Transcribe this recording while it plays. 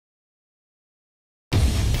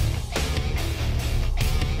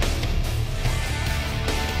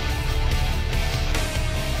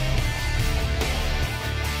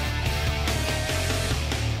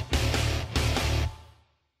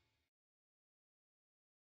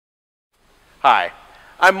Hi,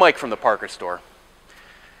 I'm Mike from the ParkerStore.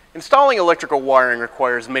 Installing electrical wiring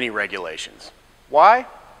requires many regulations. Why?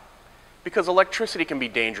 Because electricity can be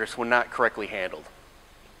dangerous when not correctly handled.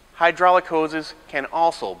 Hydraulic hoses can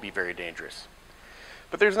also be very dangerous.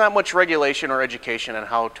 But there's not much regulation or education on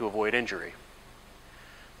how to avoid injury.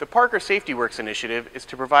 The Parker SafetyWorks initiative is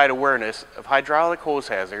to provide awareness of hydraulic hose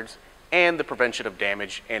hazards and the prevention of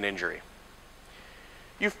damage and injury.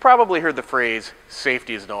 You've probably heard the phrase,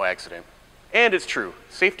 safety is no accident. And it's true,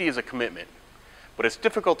 safety is a commitment. But it's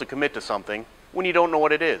difficult to commit to something when you don't know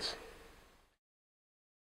what it is.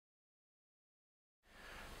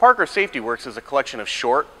 Parker SafetyWorks is a collection of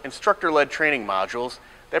short, instructor-led training modules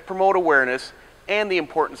that promote awareness and the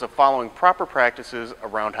importance of following proper practices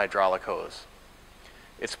around hydraulic hose.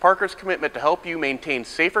 It's Parker's commitment to help you maintain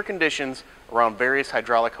safer conditions around various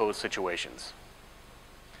hydraulic hose situations.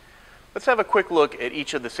 Let's have a quick look at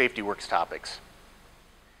each of the SafetyWorks topics.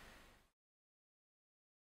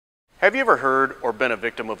 Have you ever heard or been a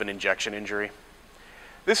victim of an injection injury?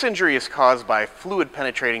 This injury is caused by fluid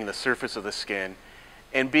penetrating the surface of the skin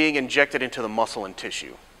and being injected into the muscle and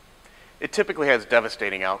tissue. It typically has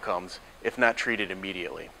devastating outcomes if not treated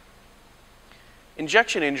immediately.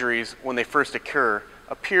 Injection injuries, when they first occur,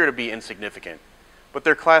 appear to be insignificant, but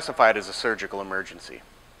they're classified as a surgical emergency.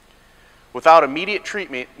 Without immediate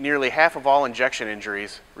treatment, nearly half of all injection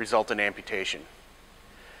injuries result in amputation.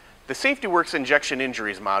 The SafetyWorks Injection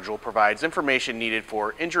Injuries module provides information needed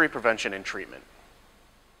for injury prevention and treatment.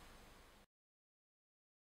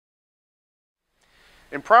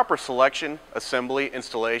 Improper selection, assembly,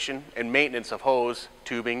 installation, and maintenance of hose,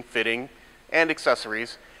 tubing, fitting, and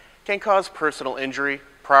accessories can cause personal injury,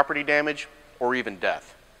 property damage, or even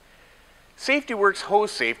death. SafetyWorks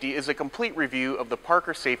Hose Safety is a complete review of the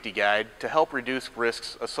Parker Safety Guide to help reduce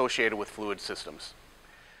risks associated with fluid systems.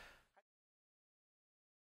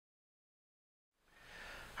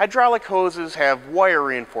 Hydraulic hoses have wire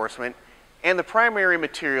reinforcement, and the primary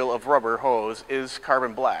material of rubber hose is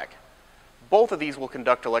carbon black. Both of these will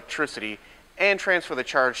conduct electricity and transfer the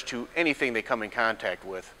charge to anything they come in contact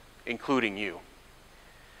with, including you.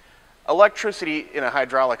 Electricity in a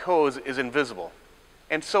hydraulic hose is invisible,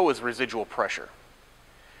 and so is residual pressure.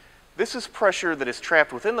 This is pressure that is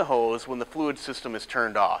trapped within the hose when the fluid system is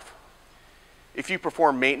turned off. If you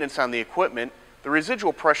perform maintenance on the equipment, the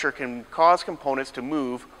residual pressure can cause components to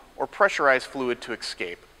move or pressurize fluid to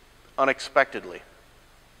escape, unexpectedly.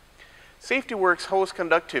 SafetyWorks hose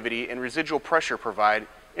conductivity and residual pressure provide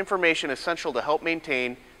information essential to help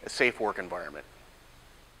maintain a safe work environment.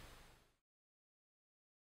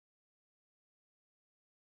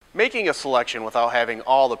 Making a selection without having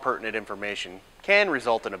all the pertinent information can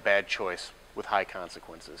result in a bad choice with high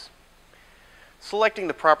consequences. Selecting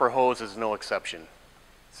the proper hose is no exception.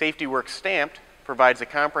 SafetyWorks S.T.A.M.P provides a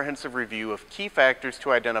comprehensive review of key factors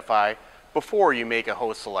to identify before you make a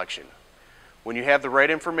hose selection. When you have the right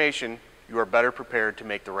information, you are better prepared to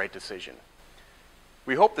make the right decision.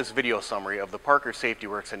 We hope this video summary of the Parker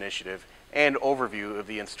SafetyWorks initiative and overview of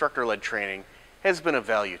the instructor-led training has been of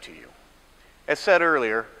value to you. As said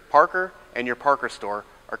earlier, Parker and your ParkerStore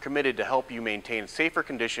are committed to help you maintain safer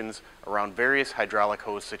conditions around various hydraulic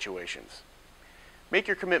hose situations. Make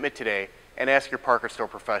your commitment today and ask your ParkerStore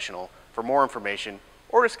professional for more information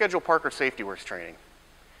or to schedule Parker SafetyWorks training.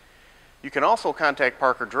 You can also contact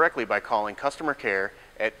Parker directly by calling customer care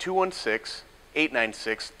at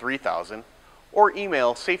 216-896-3000 or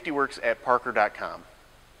email safetyworks@parker.com.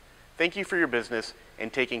 Thank you for your business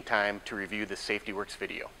and taking time to review this SafetyWorks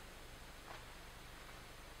video.